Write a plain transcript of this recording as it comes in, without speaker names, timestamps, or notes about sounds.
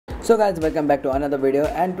So guys, welcome back to another video,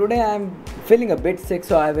 and today I'm feeling a bit sick,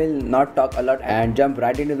 so I will not talk a lot and jump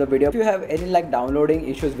right into the video. If you have any downloading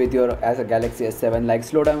issues with your as a Galaxy S7,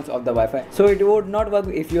 slowdowns of the Wi-Fi, so it would not work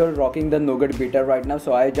if you're rocking the Nougat beta right now.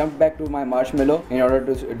 So I jumped back to my Marshmallow in order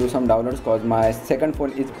to do some downloads because my second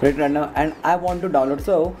phone is ready right now and I want to download.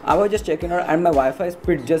 So I was just checking out and my Wi-Fi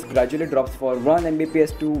speed just gradually drops for 1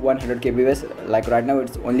 Mbps to 100 kbps. Like right now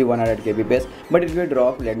it's only 100 kbps, but it will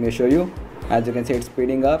drop. Let me show you. As you can see, it's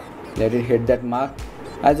speeding up. Let it hit that mark.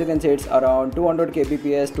 As you can see, it's around 200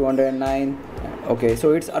 kbps, 209. Okay,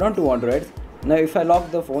 so it's around 200. Now if I lock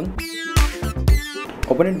the phone,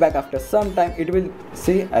 open it back after some time, it will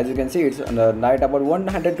see, as you can see, it's on the right about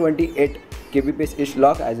 128 kbps ish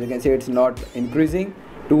lock. As you can see, it's not increasing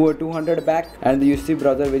to 200 back, and the UC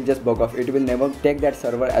browser will just bug off. It will never take that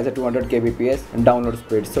server as a 200 kbps download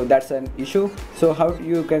speed. So that's an issue. So how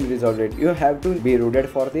you can resolve it? You have to be rooted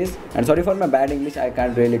for this. And sorry for my bad English, I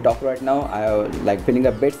can't really talk right now. I feeling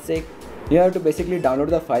a bit sick. You have to basically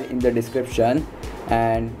download the file in the description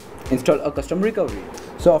and install a custom recovery.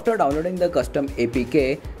 So after downloading the custom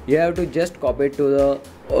APK, you have to just copy it to the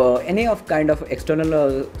any of kind of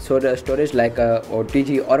external storage like a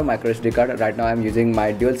OTG or a micro SD card. Right now I'm using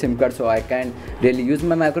my dual SIM card, so I can really use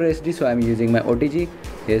my micro SD, so I'm using my OTG.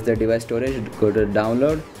 Here's the device storage. Go to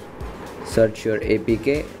download, search your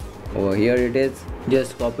APK. Over here it is.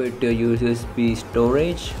 Just copy it to USB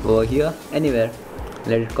storage over here, anywhere.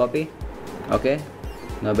 Let it copy. Okay,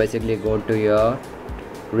 now basically go to your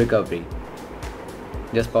recovery.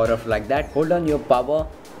 Just power off like that. Hold on your power,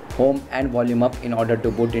 home and volume up in order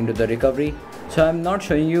to boot into the recovery. So I'm not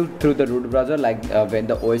showing you through the root browser when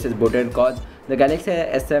the OS is booted, because the Galaxy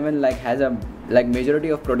S7 has a majority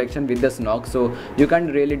of protection with the SNOC, so you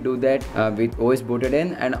can't really do that with OS booted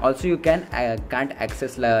in. And also you can't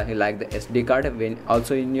access like the SD card when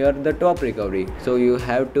also in your the top recovery. So you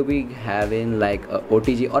have to be having like a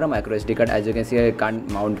OTG or a micro SD card. As you can see, I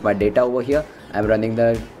can't mount my data over here. I'm running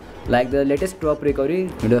the latest top recovery.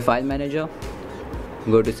 Go to the file manager,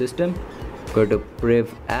 go to system, go to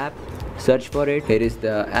priv app, search for it. Here is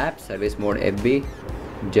the app, service mode FB.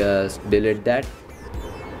 Just delete that.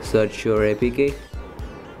 Search your APK,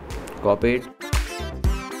 copy it,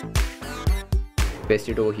 paste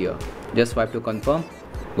it over here. Just swipe to confirm.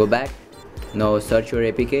 Go back. Now search your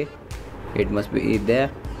APK. It must be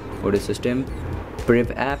there. Go to system,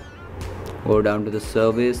 priv app, go down to the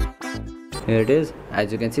service. Here it is.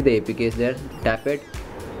 As you can see, the APK is there. Tap it,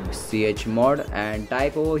 chmod, and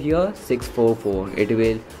type over here 644. It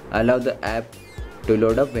will allow the app to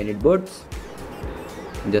load up when it boots,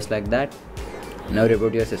 just like that. Now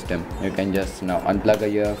reboot your system. You can just now unplug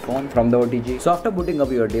your phone from the OTG. So after booting up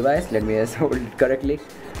your device, let me just hold it correctly.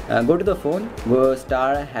 Go to the phone, go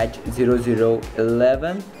star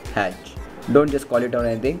 #0011#. Don't just call it or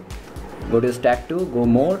anything. Go to stack 2, go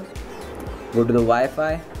more, go to the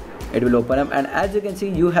Wi-Fi. It will open up, and as you can see,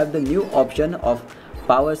 you have the new option of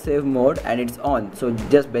power save mode and it's on. So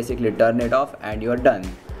just basically turn it off and you are done.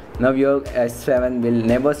 Now your S7 will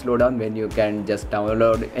never slow down when you can just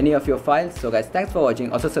download any of your files. So guys, thanks for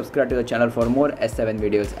watching. Also subscribe to the channel for more S7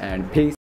 videos, and peace.